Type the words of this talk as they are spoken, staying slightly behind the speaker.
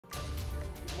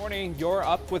Morning, you're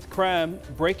up with Krem.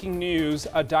 Breaking news,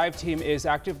 a dive team is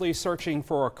actively searching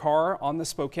for a car on the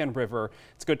Spokane River.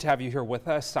 It's good to have you here with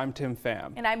us. I'm Tim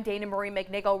Pham. And I'm Dana Marie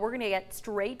McNichol. We're going to get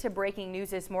straight to breaking news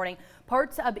this morning.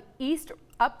 Parts of East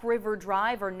Upriver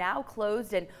Drive are now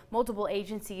closed and multiple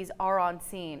agencies are on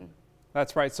scene.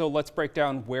 That's right. So let's break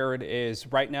down where it is.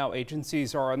 Right now,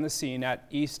 agencies are on the scene at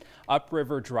East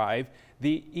Upriver Drive,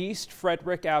 the East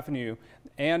Frederick Avenue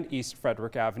and East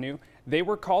Frederick Avenue. They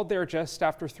were called there just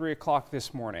after 3 o'clock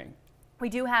this morning. We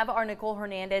do have our Nicole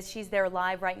Hernandez. She's there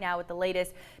live right now with the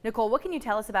latest. Nicole, what can you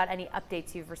tell us about any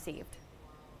updates you've received?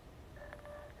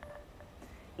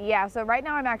 Yeah, so right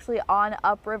now I'm actually on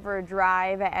Upriver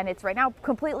Drive, and it's right now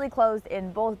completely closed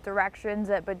in both directions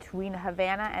between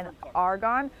Havana and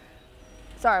Argonne.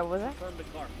 Sorry, what was that?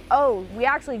 Oh, we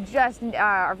actually just,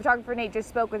 our photographer Nate just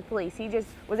spoke with police. He just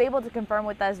was able to confirm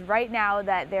with us right now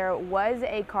that there was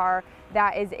a car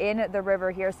that is in the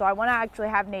river here. So I want to actually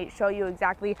have Nate show you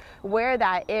exactly where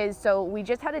that is. So we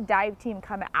just had a dive team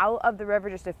come out of the river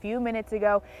just a few minutes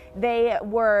ago. They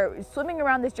were swimming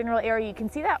around this general area. You can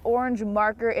see that orange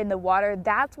marker in the water.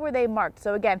 That's where they marked.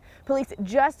 So again, police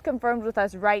just confirmed with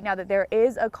us right now that there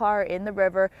is a car in the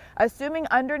river. Assuming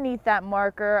underneath that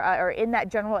marker or in that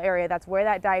general area, that's where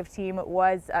that dive team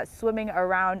was swimming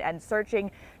around and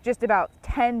searching just about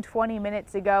 10-20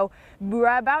 minutes ago.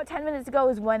 About 10 minutes ago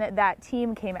is when that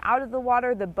team came out of the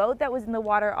water. The boat that was in the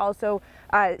water also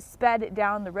sped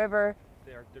down the river.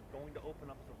 They're going to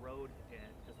open up the road, and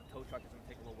because the tow truck is going to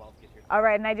take a little while to get here. All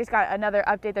right, and I just got another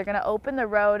update. They're going to open the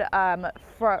road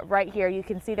for right here. You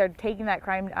can see they're taking that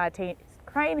crime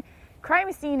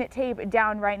scene tape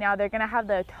down right now. They're going to have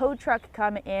the tow truck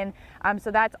come in.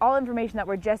 So that's all information that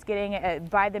we're just getting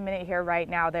by the minute here right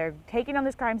now. They're taking on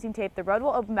this crime scene tape. The road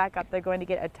will open back up. They're going to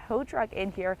get a tow truck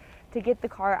in here to get the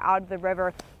car out of the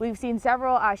river. We've seen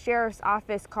several sheriff's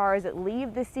office cars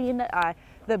leave the scene.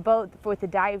 The boat with the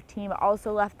dive team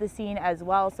also left the scene as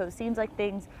well. So it seems like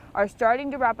things are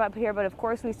starting to wrap up here, but of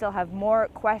course we still have more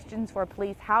questions for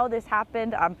police how this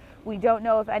happened. We don't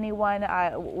know if anyone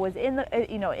was in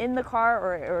the car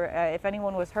or if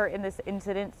anyone was hurt in this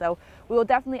incident. So we will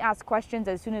definitely ask questions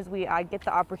as soon as we get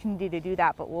the opportunity to do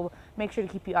that, but we'll make sure to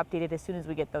keep you updated as soon as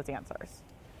we get those answers.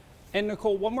 And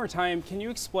Nicole, one more time, can you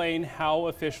explain how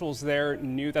officials there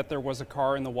knew that there was a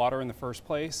car in the water in the first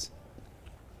place?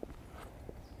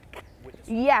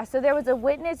 Yeah, so there was a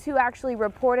witness who actually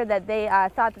reported that they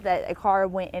thought that a car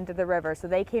went into the river. So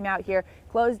they came out here,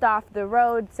 closed off the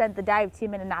road, sent the dive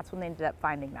team in, and that's when they ended up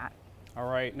finding that. All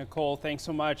right, Nicole, thanks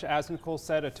so much. As Nicole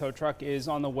said, a tow truck is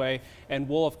on the way, and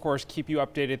we'll, of course, keep you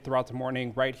updated throughout the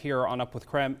morning right here on Up with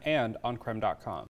Krem and on krem.com.